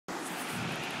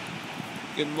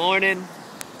Good morning.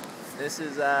 This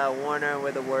is Warner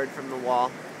with a word from the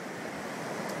wall.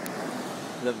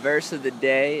 The verse of the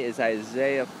day is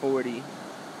Isaiah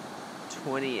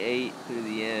 40:28 through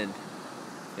the end.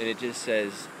 And it just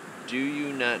says, "Do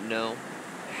you not know?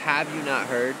 Have you not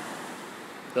heard?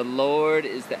 The Lord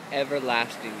is the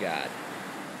everlasting God,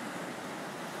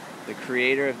 the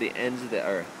creator of the ends of the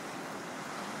earth.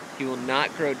 He will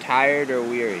not grow tired or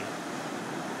weary,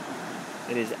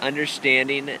 and his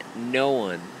understanding no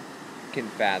one can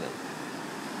fathom.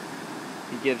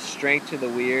 He gives strength to the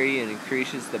weary and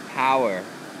increases the power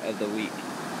of the weak.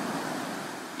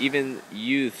 Even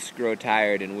youths grow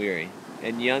tired and weary,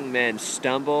 and young men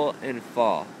stumble and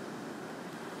fall.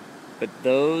 But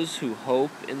those who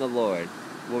hope in the Lord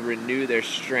will renew their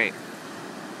strength.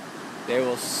 They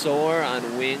will soar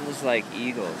on wings like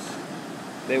eagles.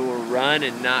 They will run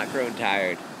and not grow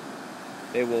tired.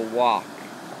 They will walk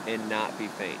and not be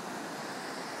faint."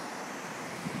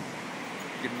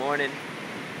 Good morning.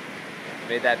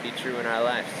 May that be true in our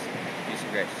lives. Peace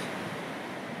and grace.